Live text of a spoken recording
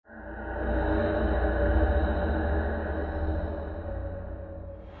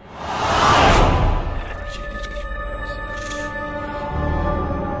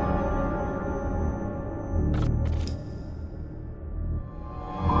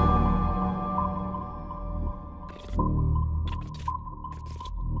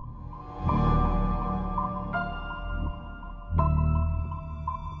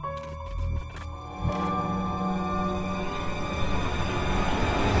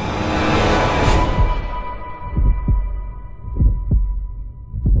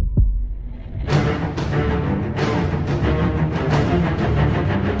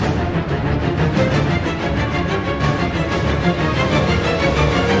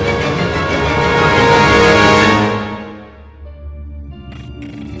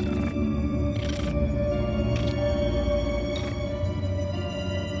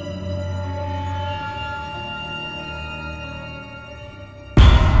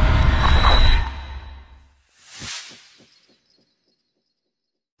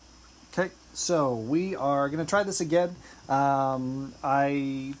Okay, so we are going to try this again.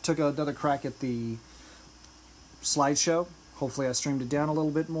 I took another crack at the slideshow. Hopefully I streamed it down a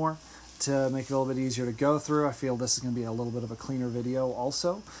little bit more to make it a little bit easier to go through. I feel this is going to be a little bit of a cleaner video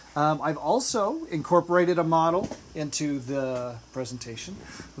also. I've also incorporated a model into the presentation.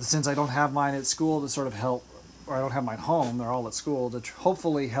 Since I don't have mine at school to sort of help, or I don't have mine home, they're all at school, to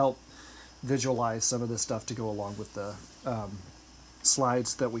hopefully help visualize some of this stuff to go along with the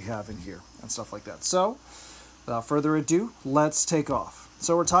slides that we have in here and stuff like that. So, without further ado, let's take off.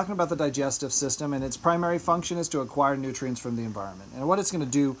 So we're talking about the digestive system, and its primary function is to acquire nutrients from the environment. And what it's going to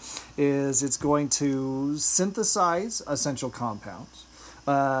do is it's going to synthesize essential compounds,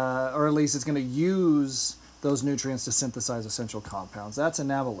 or at least it's going to use those nutrients to synthesize essential compounds. That's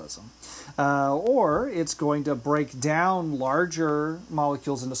anabolism. Or it's going to break down larger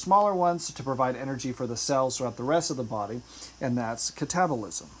molecules into smaller ones to provide energy for the cells throughout the rest of the body, and that's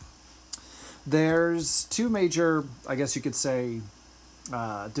catabolism. There's two major, I guess you could say,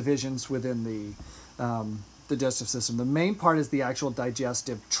 divisions within the digestive system. The main part is the actual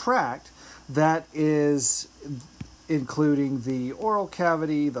digestive tract, that is including the oral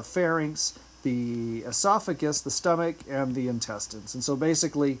cavity, the pharynx, the esophagus, the stomach, and the intestines. And so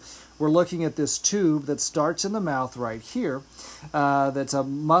basically, we're looking at this tube that starts in the mouth right here. That's a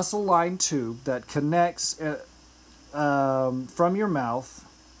muscle-lined tube that connects from your mouth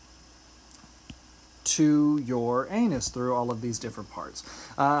to your anus through all of these different parts.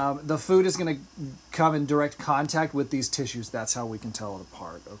 The food is going to come in direct contact with these tissues. That's how we can tell it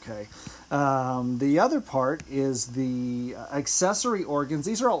apart, okay? The other part is the accessory organs.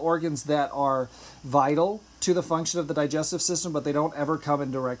 These are all organs that are vital to the function of the digestive system, but they don't ever come in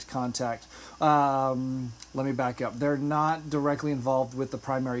direct contact. Let me back up. They're not directly involved with the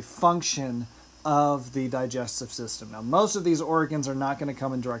primary function of the digestive system. Now, most of these organs are not going to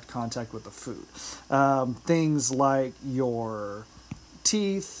come in direct contact with the food. Things like your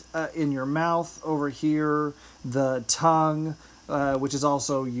teeth in your mouth over here, the tongue, which is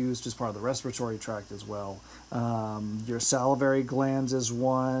also used as part of the respiratory tract as well. Your salivary glands is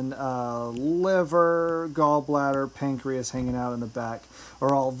one. Liver, gallbladder, pancreas hanging out in the back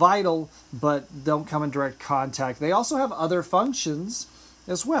are all vital, but don't come in direct contact. They also have other functions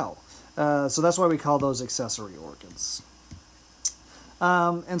as well. So that's why we call those accessory organs.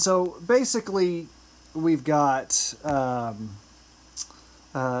 And so basically we've got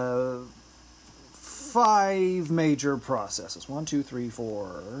 5 major processes. 1, 2, 3,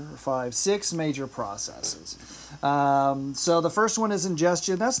 4, 5, 6 major processes. So the first one is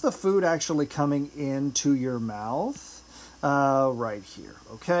ingestion. That's the food actually coming into your mouth right here,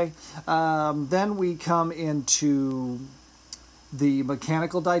 okay? Then we come into the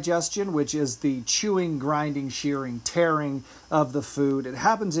mechanical digestion, which is the chewing, grinding, shearing, tearing of the food. It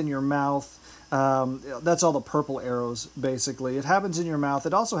happens in your mouth. That's all the purple arrows, basically. It happens in your mouth.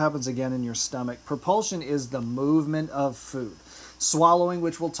 It also happens again in your stomach. Propulsion is the movement of food. Swallowing,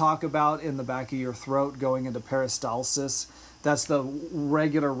 which we'll talk about in the back of your throat, going into peristalsis. That's the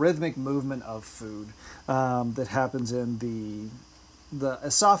regular rhythmic movement of food that happens in the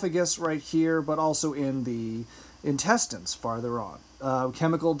esophagus right here, but also in the intestines farther on.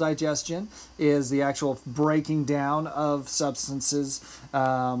 Chemical digestion is the actual breaking down of substances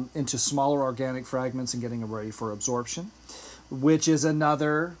into smaller organic fragments and getting them ready for absorption, which is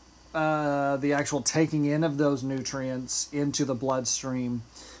another, the actual taking in of those nutrients into the bloodstream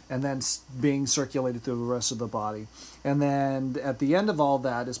and then being circulated through the rest of the body. And then at the end of all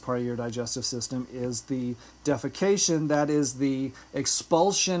that, as part of your digestive system, is the defecation. That is the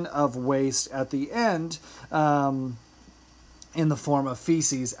expulsion of waste at the end in the form of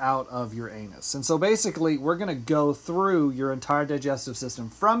feces out of your anus. And so basically, we're going to go through your entire digestive system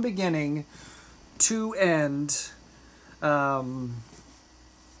from beginning to end, more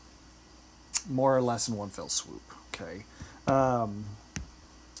or less in one fell swoop, okay?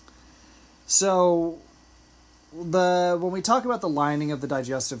 So when we talk about the lining of the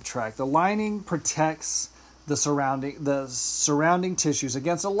digestive tract, the lining protects the surrounding tissues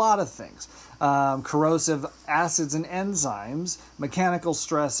against a lot of things. Corrosive acids and enzymes, mechanical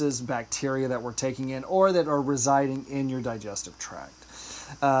stresses, bacteria that we're taking in or that are residing in your digestive tract.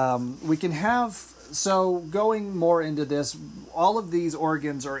 We can have, so going more into this, all of these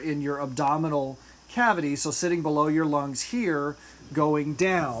organs are in your abdominal cavity, so sitting below your lungs here, going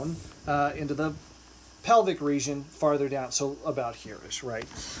down into the pelvic region farther down, so about here-ish, right?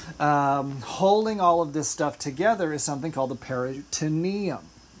 Holding all of this stuff together is something called the peritoneum,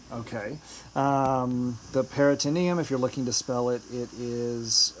 okay? The peritoneum, if you're looking to spell it, it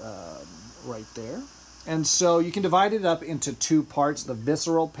is right there. And so you can divide it up into two parts, the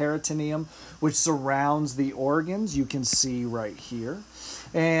visceral peritoneum, which surrounds the organs, you can see right here,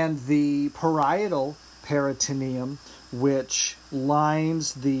 and the parietal peritoneum, which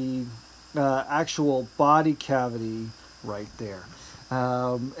lines the actual body cavity right there.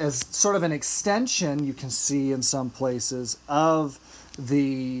 As sort of an extension, you can see in some places, of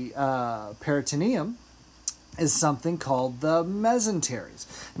the peritoneum is something called the mesenteries.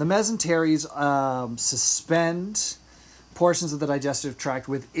 The mesenteries suspend portions of the digestive tract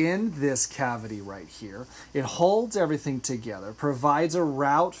within this cavity right here. It holds everything together, provides a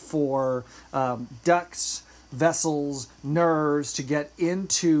route for ducts, vessels, nerves to get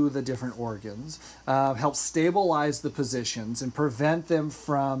into the different organs, help stabilize the positions and prevent them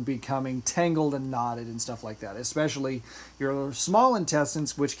from becoming tangled and knotted and stuff like that, especially your small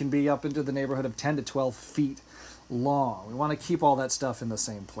intestines, which can be up into the neighborhood of 10 to 12 feet long. We want to keep all that stuff in the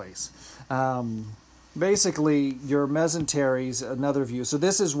same place. Basically, your mesenteries, another view. So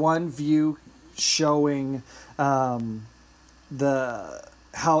this is one view showing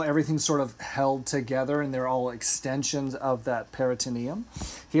how everything's sort of held together, and they're all extensions of that peritoneum.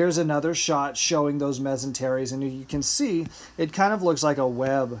 Here's another shot showing those mesenteries, and you can see it kind of looks like a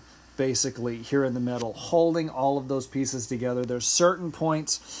web, basically, here in the middle, holding all of those pieces together. There's certain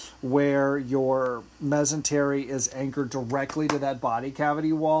points where your mesentery is anchored directly to that body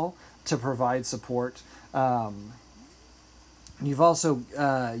cavity wall to provide support. You've also,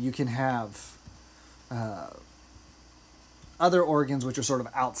 you can have other organs which are sort of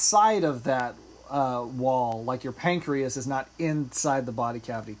outside of that wall, like your pancreas is not inside the body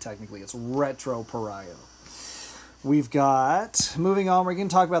cavity technically, it's retroparietal. We've got, moving on, we're going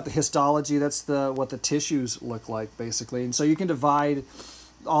to talk about the histology. That's what the tissues look like, basically. And so you can divide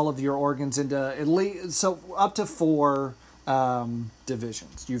all of your organs into at least, so up to 4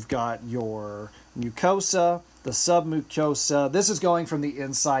 divisions. You've got your mucosa, the submucosa. This is going from the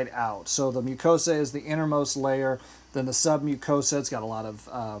inside out. So the mucosa is the innermost layer. Then the submucosa, it's got a lot of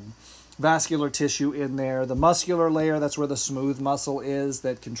vascular tissue in there. The muscular layer, that's where the smooth muscle is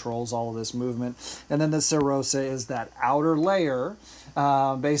that controls all of this movement. And then the serosa is that outer layer,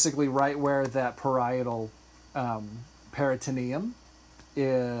 basically right where that parietal peritoneum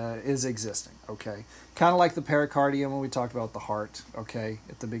is existing, okay? Kind of like the pericardium when we talked about the heart, okay,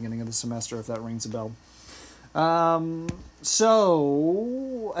 at the beginning of the semester, if that rings a bell.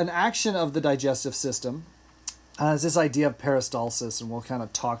 So, an action of the digestive system is this idea of peristalsis, and we'll kind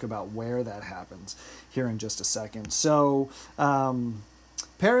of talk about where that happens here in just a second. So,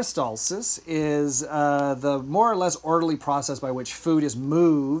 peristalsis is the more or less orderly process by which food is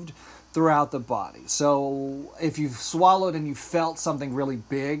moved throughout the body. So if you've swallowed and you felt something really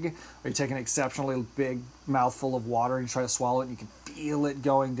big, or you take an exceptionally big mouthful of water and you try to swallow it and you can feel it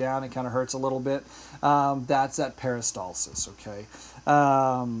going down, it kind of hurts a little bit, that's that peristalsis, okay?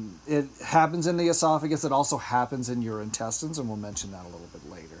 It happens in the esophagus, it also happens in your intestines, and we'll mention that a little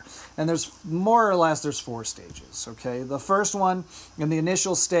bit later. And there's more or less, there's 4 stages, okay? The first one, in the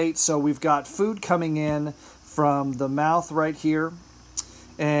initial state, so we've got food coming in from the mouth right here,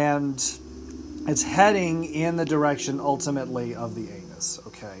 and it's heading in the direction ultimately of the anus,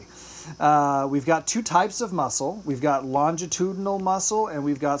 okay? We've got 2 types of muscle. We've got longitudinal muscle and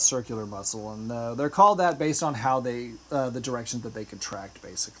we've got circular muscle, and they're called that based on how they, the direction that they contract,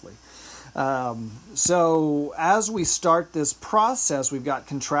 basically. So as we start this process, we've got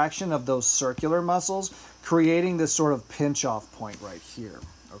contraction of those circular muscles, creating this sort of pinch-off point right here,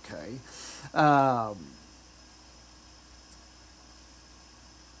 okay?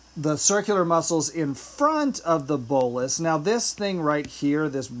 The circular muscles in front of the bolus. Now this thing right here,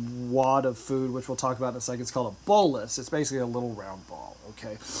 this wad of food, which we'll talk about in a second, it's called a bolus. It's basically a little round ball,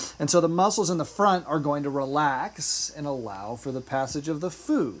 okay? And so the muscles in the front are going to relax and allow for the passage of the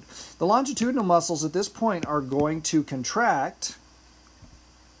food. The longitudinal muscles at this point are going to contract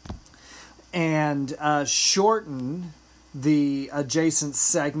and shorten the adjacent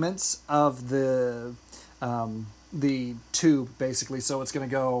segments of the the tube, basically. So it's going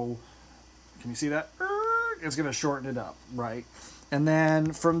to go, can you see that? It's going to shorten it up, right? And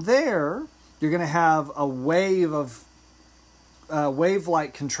then from there, you're going to have a wave of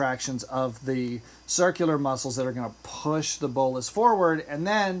wave-like contractions of the circular muscles that are going to push the bolus forward. And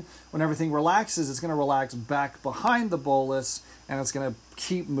then when everything relaxes, it's going to relax back behind the bolus, and it's going to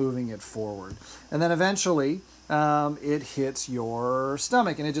keep moving it forward. And then eventually it hits your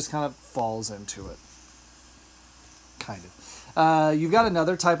stomach, and it just kind of falls into it. Kind of. You've got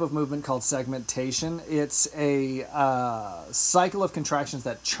another type of movement called segmentation. It's a cycle of contractions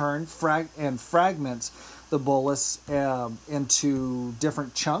that churn and fragments the bolus into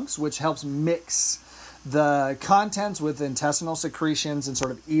different chunks, which helps mix the contents with intestinal secretions and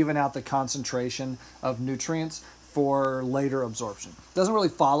sort of even out the concentration of nutrients for later absorption. It doesn't really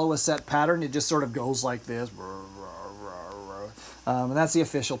follow a set pattern. It just sort of goes like this. And that's the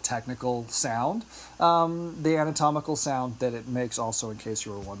official technical sound, the anatomical sound that it makes also, in case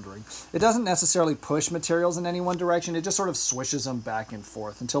you were wondering. It doesn't necessarily push materials in any one direction. It just sort of swishes them back and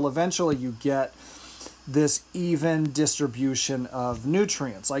forth until eventually you get this even distribution of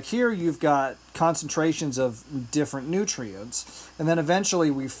nutrients. Like here you've got concentrations of different nutrients, and then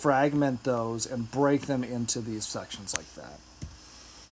eventually we fragment those and break them into these sections like that.